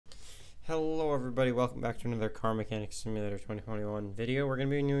Hello everybody, welcome back to another Car Mechanics Simulator 2021 video. We're going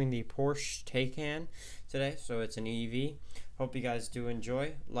to be doing the Porsche Taycan today, so it's an EV. Hope you guys do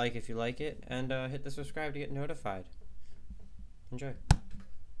enjoy, like if you like it, and hit the subscribe to get notified. Enjoy.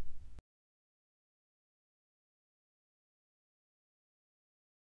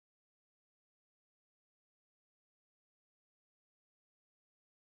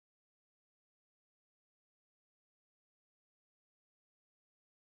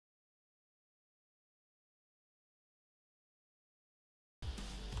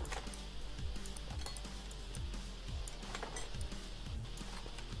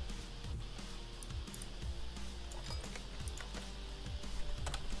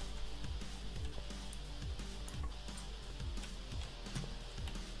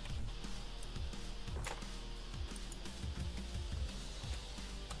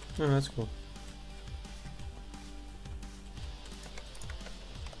 Oh, that's cool.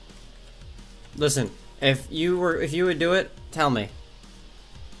 Listen, if you would do it, tell me.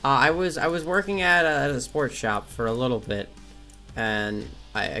 I was working at a sports shop for a little bit, and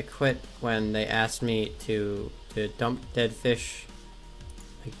I quit when they asked me to dump dead fish,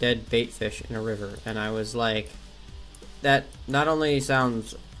 like dead bait fish, in a river, and I was like, that not only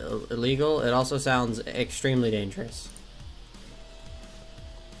sounds illegal, it also sounds extremely dangerous.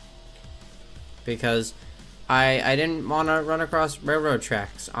 Because I didn't want to run across railroad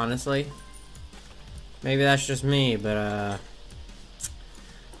tracks, honestly. Maybe that's just me, but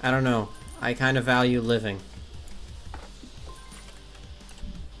I don't know. I kind of value living.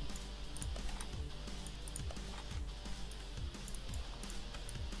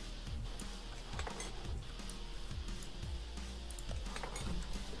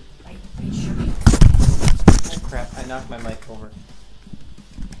 Oh crap, I knocked my mic over.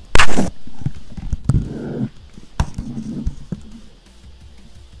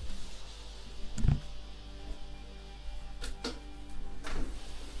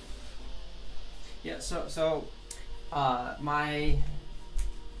 Yeah, my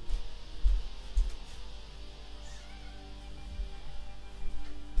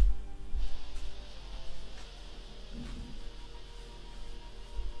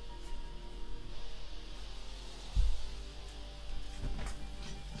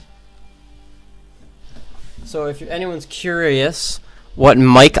So if anyone's curious what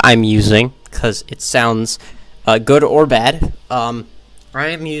mic I'm using, because it sounds good or bad, I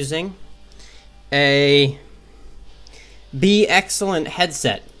am using a Be Excellent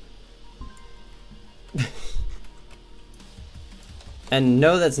headset. And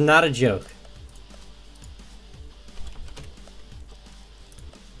no, that's not a joke.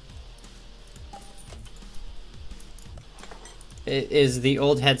 It is the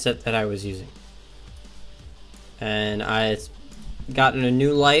old headset that I was using. And I've gotten a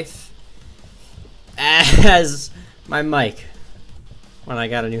new life as my mic when I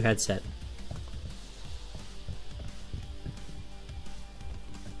got a new headset.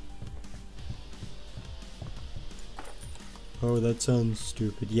 Oh, that sounds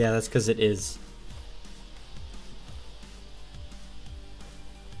stupid. Yeah, that's because it is.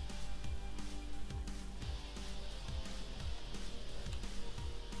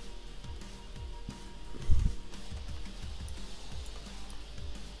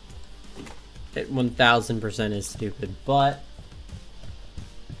 It 1000% is stupid, but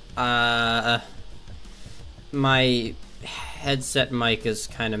my headset mic is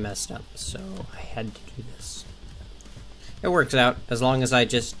kind of messed up, so I had to do this. It works out as long as I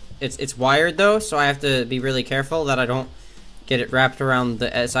just it's wired though, so I have to be really careful that I don't get it wrapped around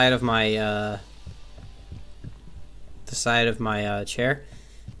the side of my chair,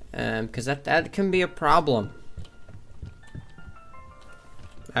 because that can be a problem.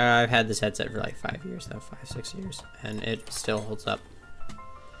 I've had this headset for like 5 years though, 5-6 years, and it still holds up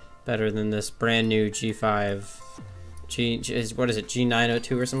better than this brand new G5 what is it,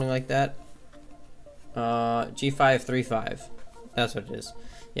 G902 or something like that. G535. That's what it is.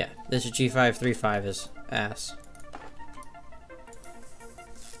 Yeah, this G535 is ass.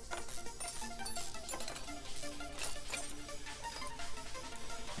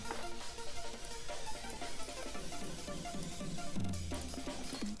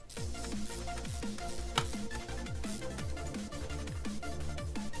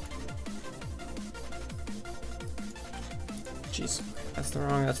 Jeez, that's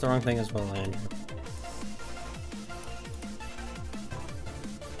the wrong thing as well, Andrew.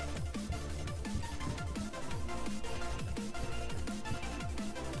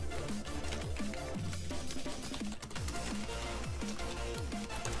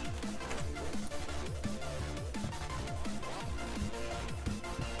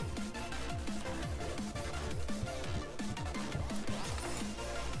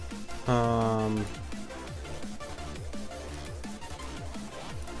 Um...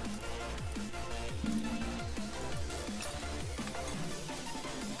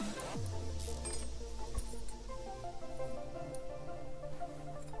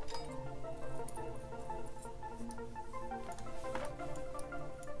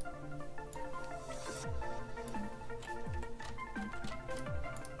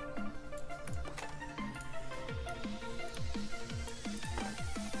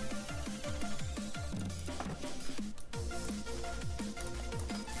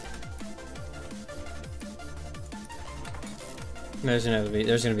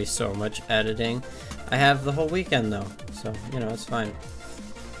 There's gonna be so much editing. I have the whole weekend though, so you know it's fine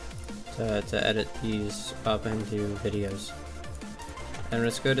to edit these up into videos. And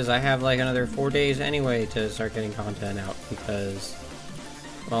what's good is I have like another 4 days anyway to start getting content out because,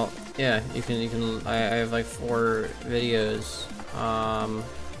 well, yeah, I have like 4 videos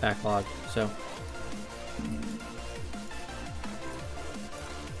backlog, so.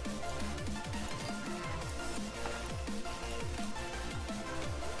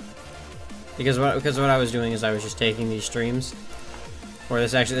 Because what I was doing is I was just taking these streams, or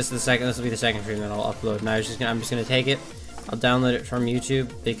this will be the second stream that I'll upload, and I'm just gonna take it, I'll download it from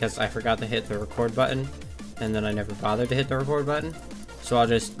YouTube because I forgot to hit the record button, and then I never bothered to hit the record button, so I'll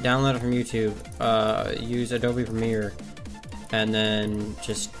just download it from YouTube, use Adobe Premiere, and then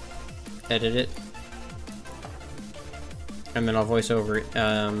just edit it, and then I'll voice over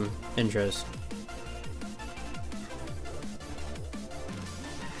intros.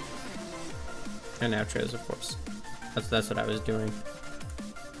 And outros, of course. That's what I was doing.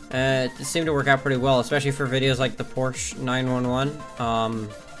 It seemed to work out pretty well, especially for videos like the Porsche 911.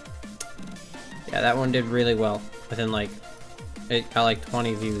 Yeah, that one did really well. Within like, it got like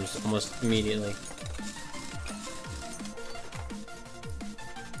 20 views almost immediately.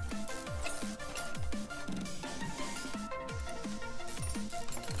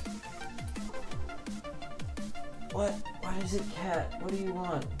 What? Why is it cat? What do you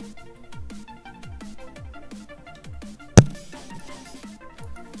want?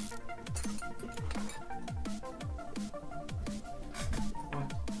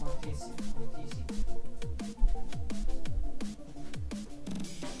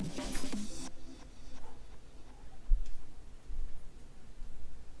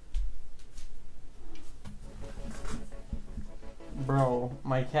 Bro,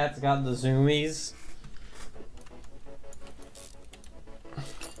 my cat's got the zoomies.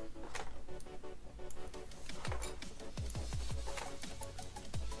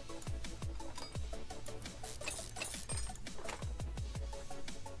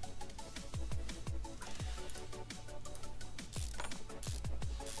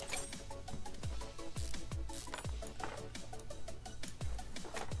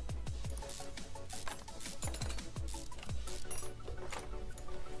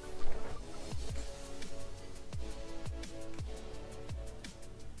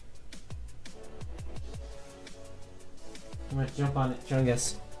 I'm gonna jump on it,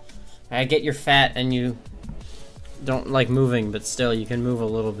 Chungus. I get you're fat and you don't like moving, but still you can move a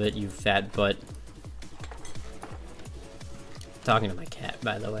little bit, you fat butt. Talking to my cat,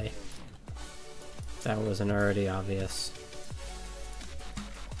 by the way. That wasn't already obvious.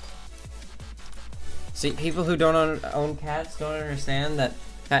 See, people who don't own cats don't understand that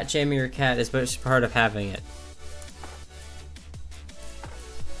fat shaming your cat is just part of having it.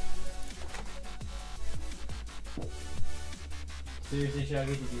 Seriously, Shuggy,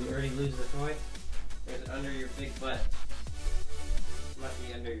 did you already lose the toy? Or is it under your big butt? It must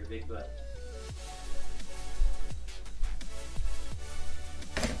be under your big butt.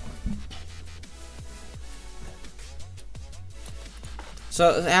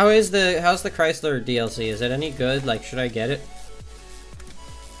 So, how's the Chrysler DLC? Is it any good? Like, should I get it?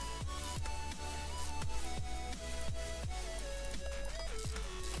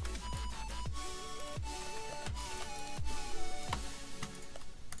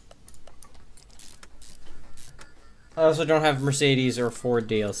 I also don't have Mercedes or Ford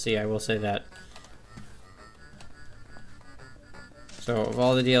DLC, I will say that. So, of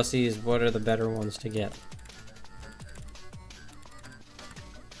all the DLCs, what are the better ones to get?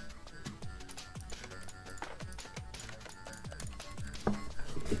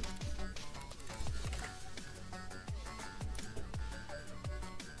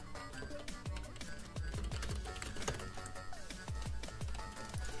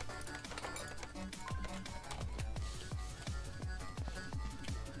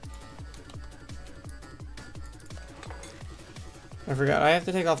 I forgot, I have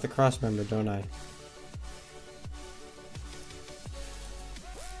to take off the cross member, don't I?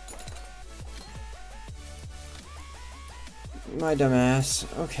 My dumb ass.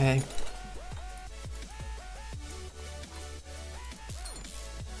 Okay.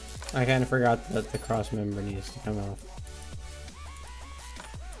 I kind of forgot that the cross member needs to come off.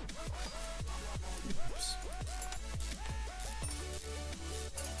 Oops.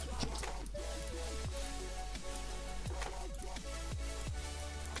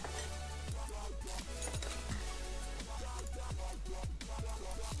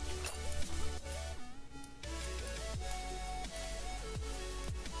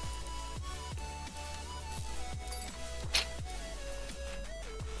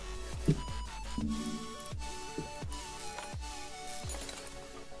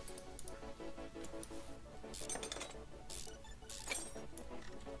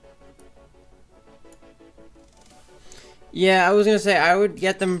 Yeah, I was gonna say I would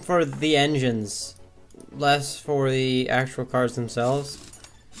get them for the engines, less for the actual cars themselves.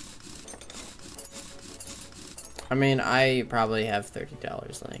 I mean, I probably have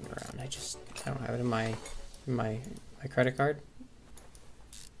 $30 laying around. I don't have it in my credit card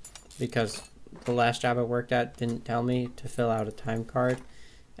because the last job I worked at didn't tell me to fill out a time card,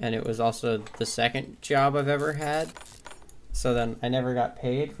 and it was also the second job I've ever had. So then I never got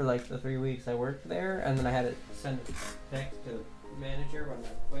paid for like the 3 weeks I worked there, and then I had to send a text to the manager when I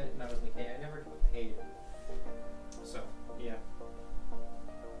quit, and I was like, hey, I never got paid. So, yeah.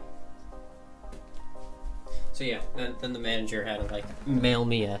 So yeah, then the manager had to like mail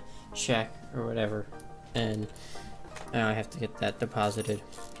me a check or whatever, and now I have to get that deposited.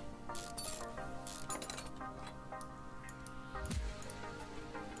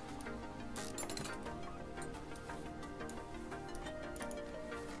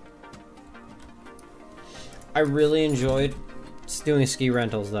 I really enjoyed doing ski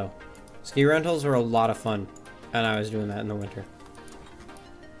rentals though. Ski rentals were a lot of fun, and I was doing that in the winter.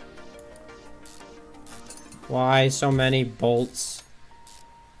 Why so many bolts?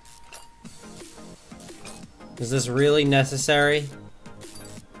 Is this really necessary?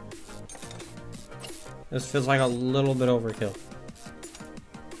 This feels like a little bit overkill.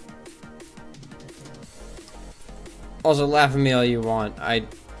 Also, laugh at me all you want.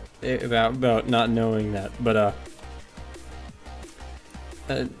 About not knowing that, but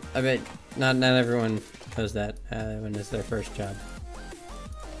I bet not everyone does that when it's their first job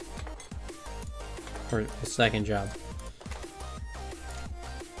or the second job.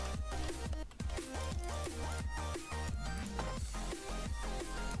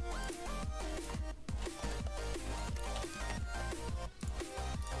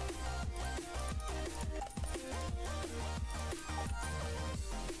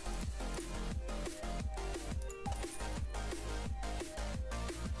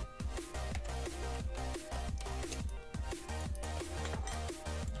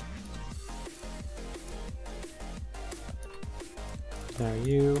 Now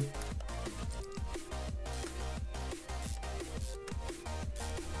you.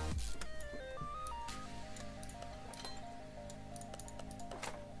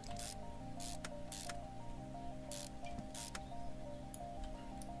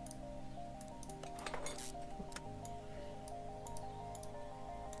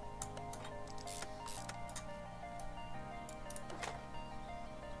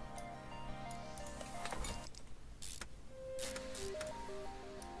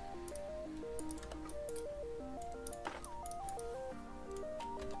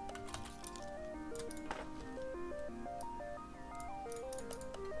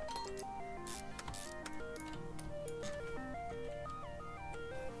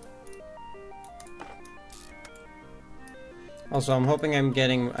 Also, I'm hoping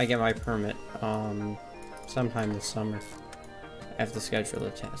I get my permit sometime this summer. I have to schedule a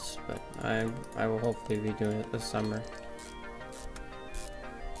test, but I will hopefully be doing it this summer.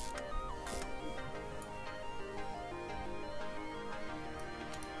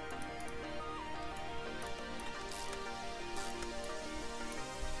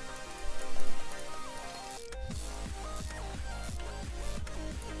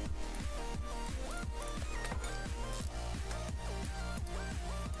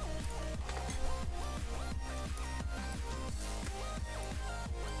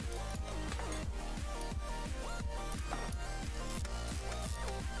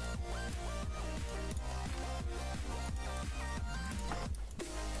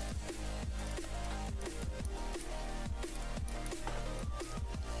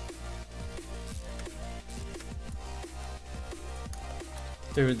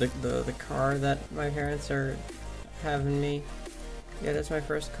 Dude, the car that my parents are having me get as my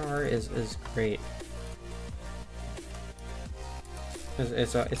first car is great.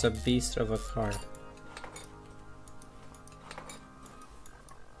 It's a beast of a car.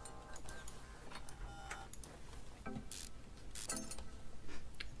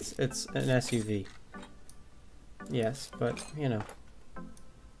 It's an SUV. Yes, but you know,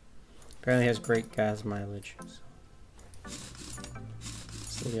 apparently has great gas mileage. So.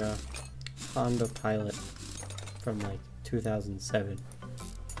 It's the Honda Pilot from like 2007,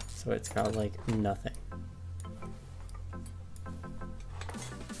 so it's got like nothing.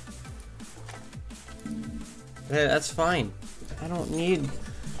 Hey, that's fine. I don't need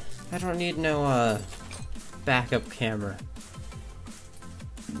no backup camera.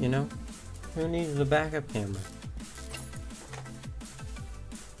 You know? Who needs the backup camera?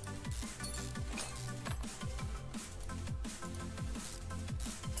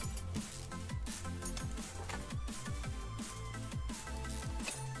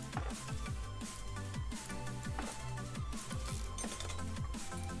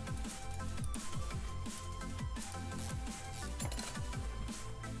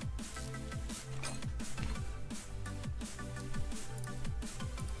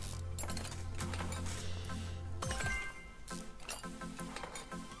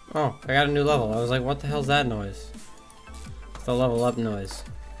 Oh, I got a new level. I was like, what the hell's that noise? It's the level up noise.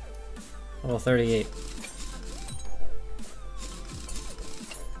 Level 38.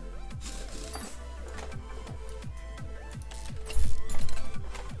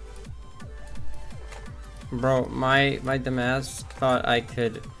 Bro, my dumbass thought I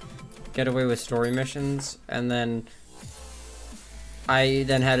could get away with story missions, and then I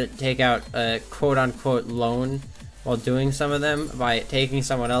then had to take out a quote-unquote loan while doing some of them by taking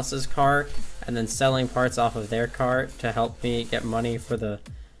someone else's car and then selling parts off of their car to help me get money for the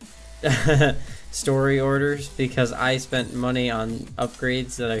story orders, because I spent money on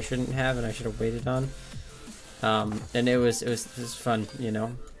upgrades that I shouldn't have and I should have waited on. And it was fun, you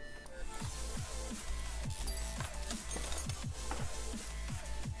know.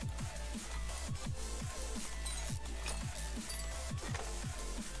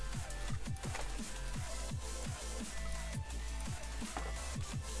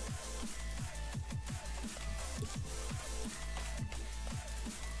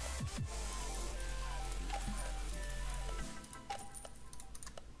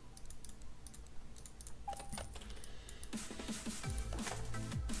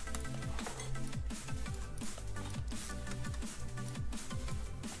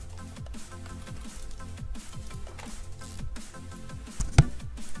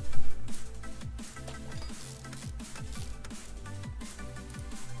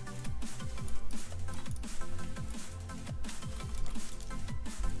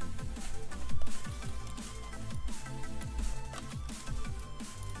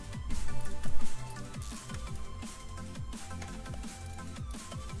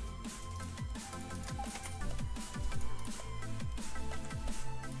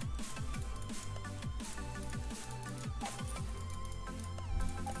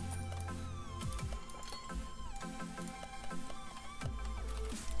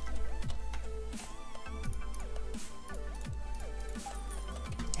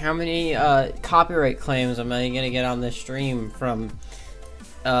 How many copyright claims am I gonna get on this stream from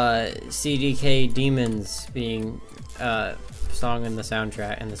CDK Demons being song in the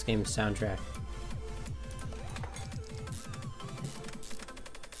soundtrack, in this game's soundtrack?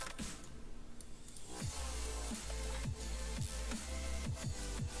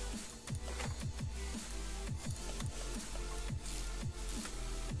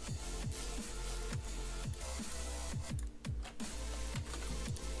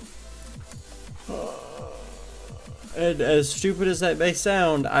 And as stupid as that may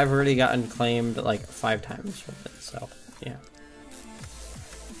sound, I've already gotten claimed like 5 times from it, so yeah.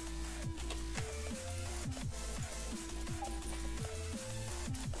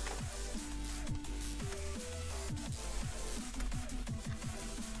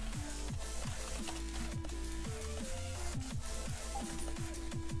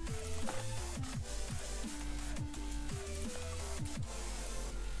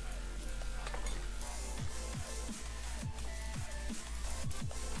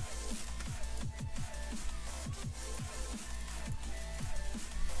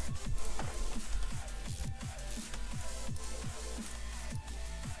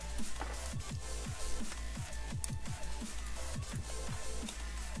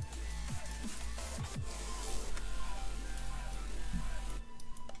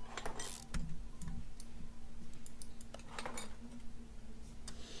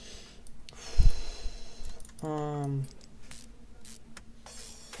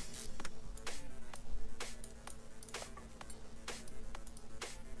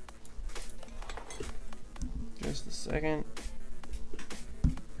 Just a second.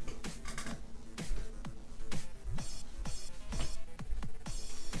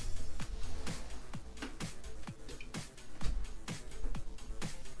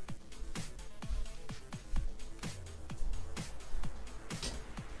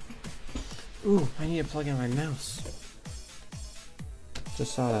 Ooh, I need to plug in my mouse.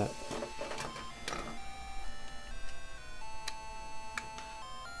 Just saw that.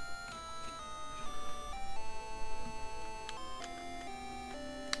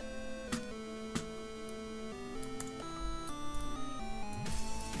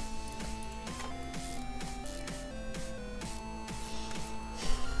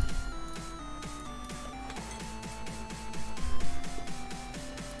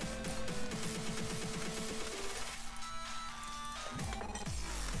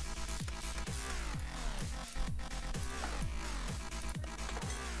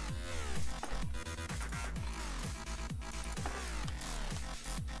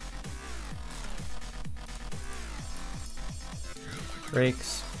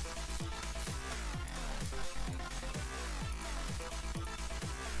 Brakes.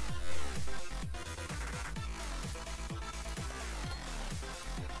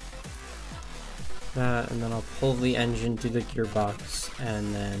 That, and then I'll pull the engine to the gearbox,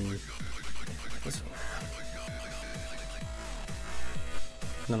 and then this one.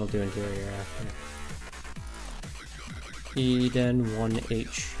 And then I'll do interior after. E then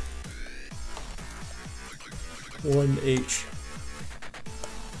 1H. 1H.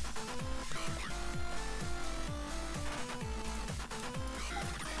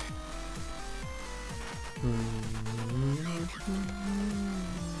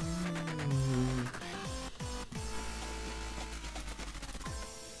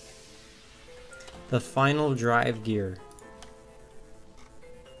 The final drive gear.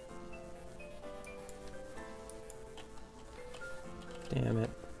 Damn it.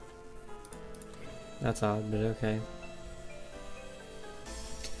 That's odd, but okay.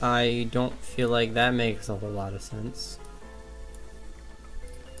 I don't feel like that makes a whole lot of sense.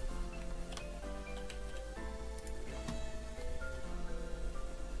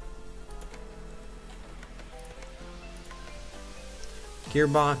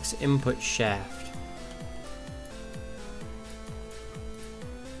 Gearbox input shaft.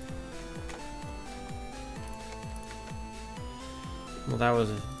 Well,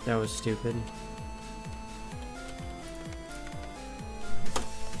 that was stupid.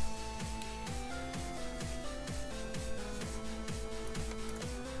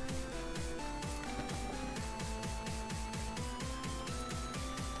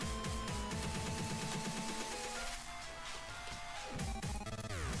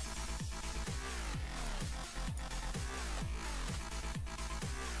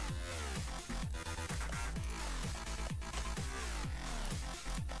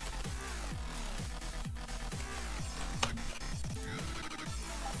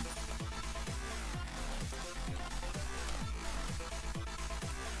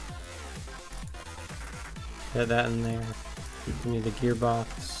 Get that in there. We need the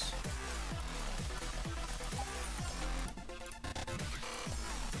gearbox.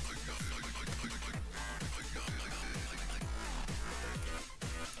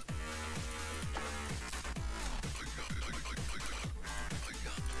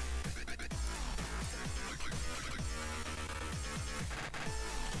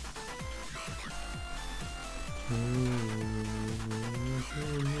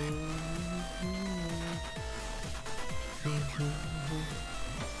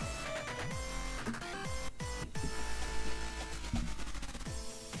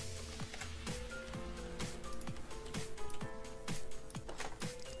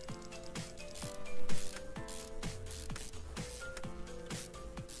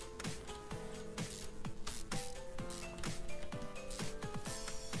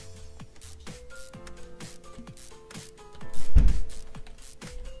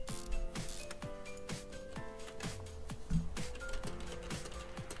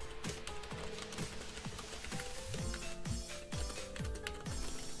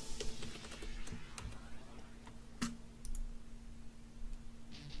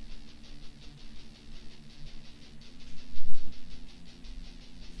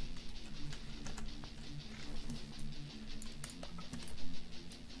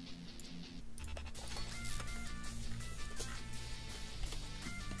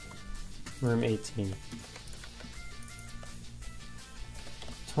 Room 18.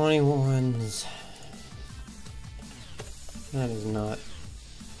 21s. That is not.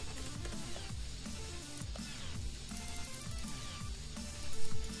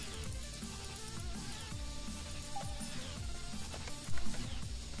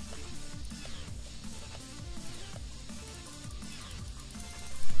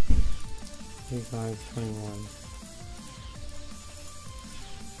 $35, $21.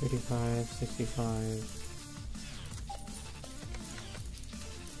 35, 65.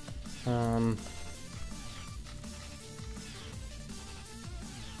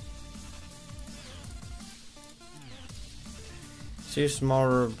 Two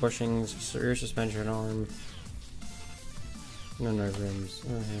smaller bushings, rear suspension arm. No rims.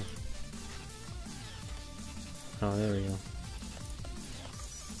 Okay. Oh, there we go.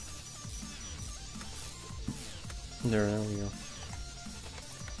 There we go.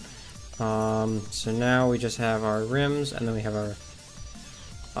 So now we just have our rims, and then we have our,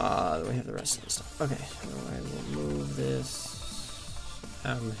 we have the rest of the stuff. Okay, so I will move this.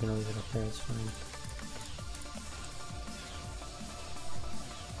 I'm just gonna leave it up there, it's fine.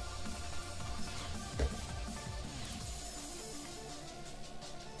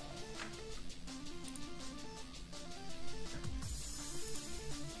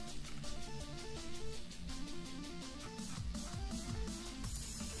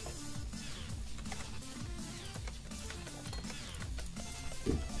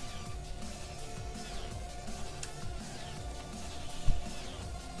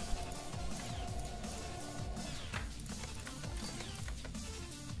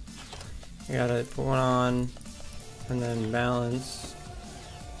 I gotta put one on and then balance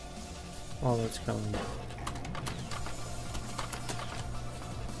while that's going.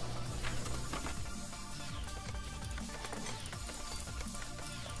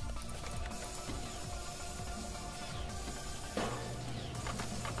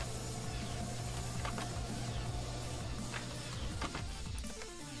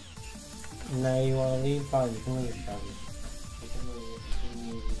 Now you wanna leave? Fine, you can leave, Shelby.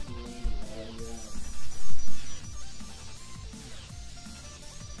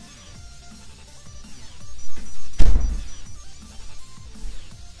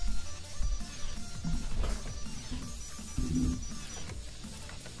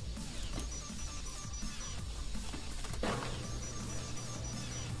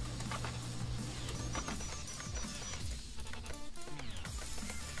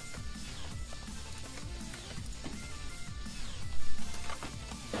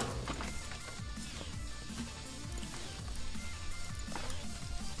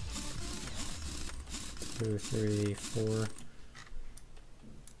 Two, three, four.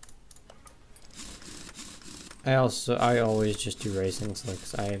 I always just do racing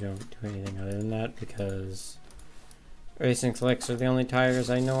slicks. I don't do anything other than that because racing slicks are the only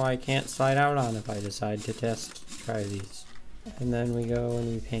tires I know I can't slide out on if I decide to try these. And then we go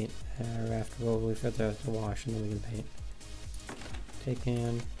and we paint. After we've got the wash and then we can paint.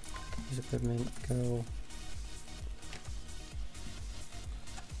 Taycan, use equipment, go.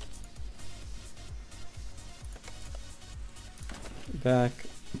 Back,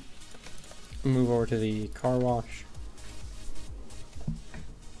 move over to the car wash.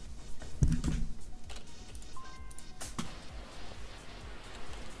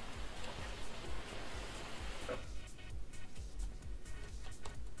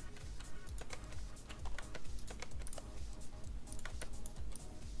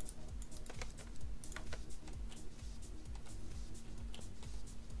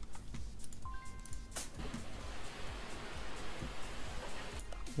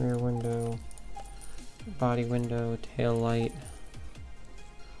 Rear window, body window, tail light,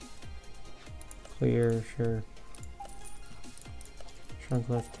 clear, sure. Trunk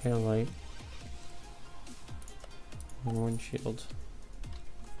left, tail light, and windshield.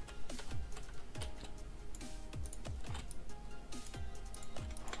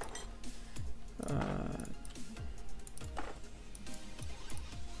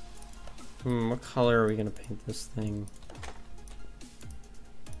 What color are we gonna paint this thing?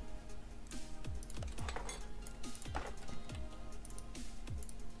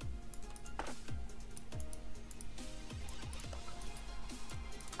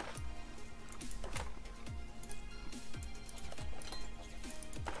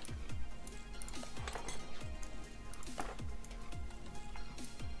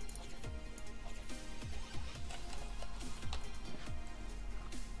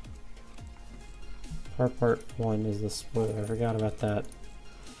 Part 1 is the spoiler. I forgot about that.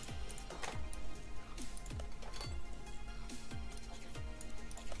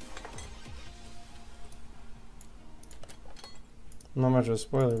 Not much of a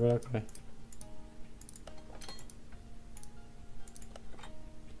spoiler, but okay.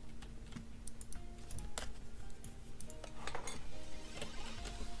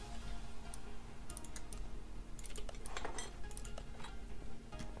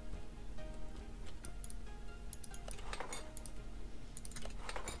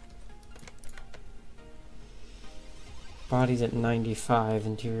 Body's at 95,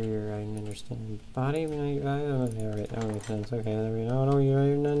 interior, I can understand. Body 95, okay, alright, that makes sense. Okay, there we go. No,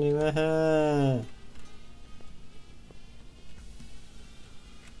 you're 95.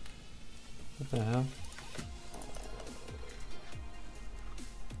 What the hell?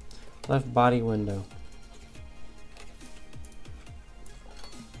 Left body window.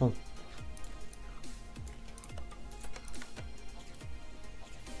 Oh.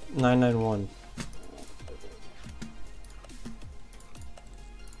 991.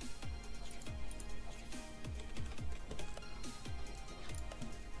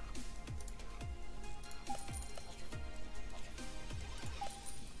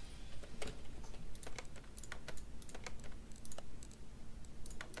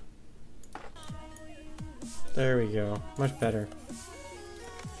 There we go. Much better.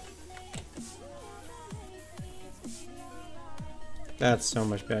 That's so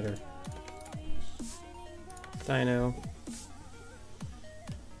much better. Dino.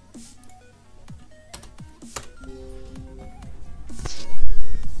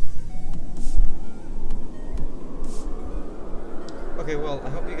 Okay, well, I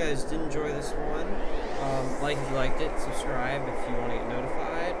hope you guys did enjoy this one. Like if you liked it, subscribe if you want to get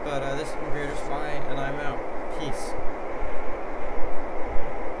notified. But this has been Creator Spy, and I'm out. Peace.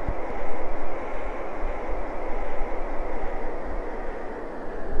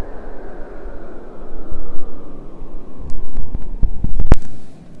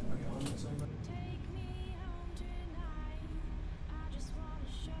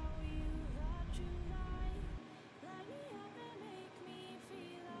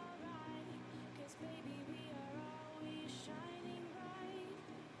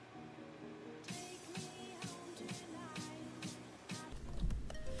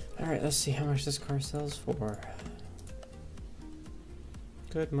 Alright, let's see how much this car sells for.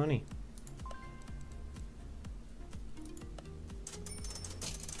 Good money.